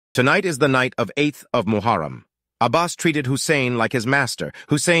Tonight is the night of 8th of Muharram. Abbas treated Hussein like his master.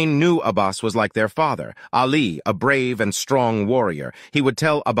 Hussein knew Abbas was like their father. Ali, a brave and strong warrior. He would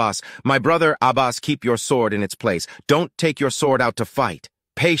tell Abbas, "My brother Abbas, keep your sword in its place. Don't take your sword out to fight.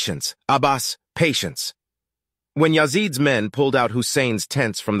 Patience, Abbas, patience." When Yazid's men pulled out Hussein's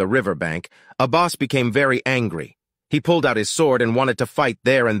tents from the riverbank, Abbas became very angry. He pulled out his sword and wanted to fight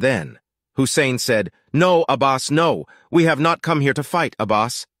there and then. Hussein said, "No, Abbas, no. We have not come here to fight,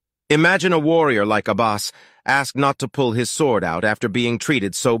 Abbas." Imagine a warrior like Abbas asked not to pull his sword out after being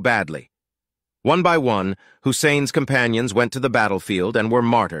treated so badly. One by one, Hussein's companions went to the battlefield and were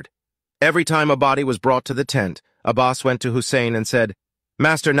martyred. Every time a body was brought to the tent, Abbas went to Hussein and said,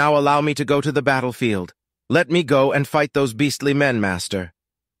 "Master, now allow me to go to the battlefield. Let me go and fight those beastly men, master."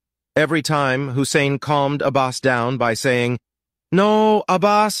 Every time, Hussein calmed Abbas down by saying, "No,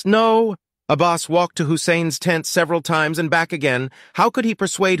 Abbas, no." Abbas walked to Hussein's tent several times and back again. How could he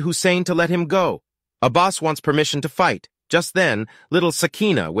persuade Hussein to let him go? Abbas wants permission to fight. Just then, little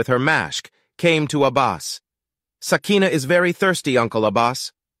Sakina, with her mashk, came to Abbas. "Sakina is very thirsty, Uncle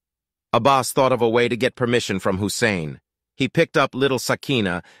Abbas." Abbas thought of a way to get permission from Hussein. He picked up little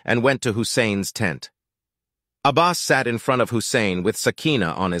Sakina and went to Hussein's tent. Abbas sat in front of Hussein with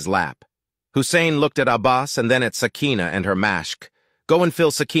Sakina on his lap. Hussein looked at Abbas and then at Sakina and her mashk. "Go and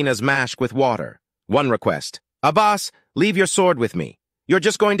fill Sakina's mashk with water. One request. Abbas, leave your sword with me. You're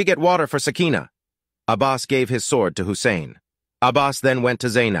just going to get water for Sakina." Abbas gave his sword to Hussein. Abbas then went to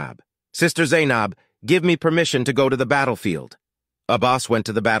Zainab. "Sister Zainab, give me permission to go to the battlefield." Abbas went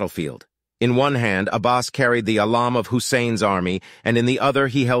to the battlefield. In one hand, Abbas carried the alam of Hussein's army, and in the other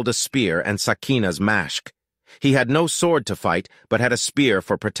he held a spear and Sakina's mashk. He had no sword to fight, but had a spear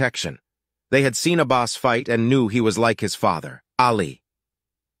for protection. They had seen Abbas fight and knew he was like his father, Ali.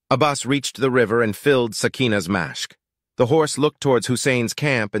 Abbas reached the river and filled Sakina's mashk. The horse looked towards Hussein's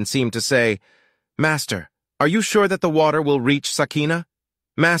camp and seemed to say, "Master, are you sure that the water will reach Sakina?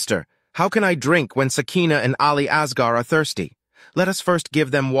 Master, how can I drink when Sakina and Ali Asghar are thirsty? Let us first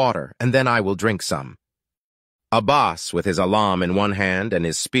give them water, and then I will drink some." Abbas, with his alam in one hand and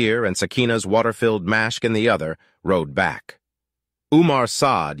his spear and Sakina's water-filled mashk in the other, rode back. Umar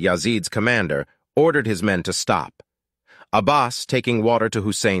Saad, Yazid's commander, ordered his men to stop. Abbas taking water to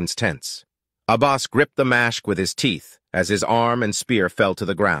Hussein's tents. Abbas gripped the mashk with his teeth as his arm and spear fell to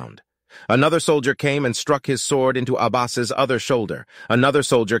the ground. Another soldier came and struck his sword into Abbas's other shoulder. Another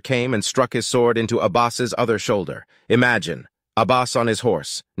soldier came and struck his sword into Abbas's other shoulder. Imagine, Abbas on his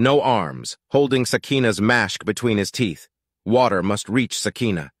horse, no arms, holding Sakina's mashk between his teeth. Water must reach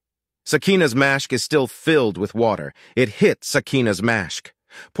Sakina. Sakina's mashk is still filled with water. It hit Sakina's mashk.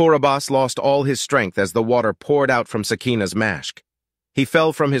 Poor Abbas lost all his strength as the water poured out from Sakina's mashk. He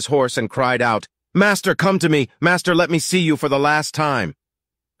fell from his horse and cried out, "Master, come to me! Master, let me see you for the last time!"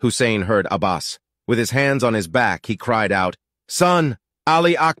 Hussein heard Abbas. With his hands on his back, he cried out, "Son,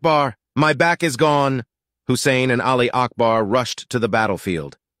 Ali Akbar, my back is gone!" Hussein and Ali Akbar rushed to the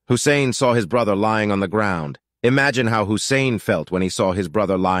battlefield. Hussein saw his brother lying on the ground. Imagine how Hussein felt when he saw his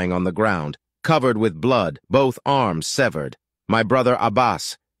brother lying on the ground, covered with blood, both arms severed. "My brother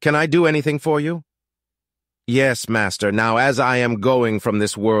Abbas, can I do anything for you?" "Yes, master. Now, as I am going from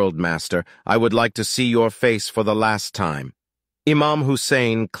this world, master, I would like to see your face for the last time." Imam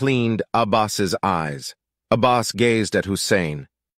Hussein cleaned Abbas's eyes. Abbas gazed at Hussein.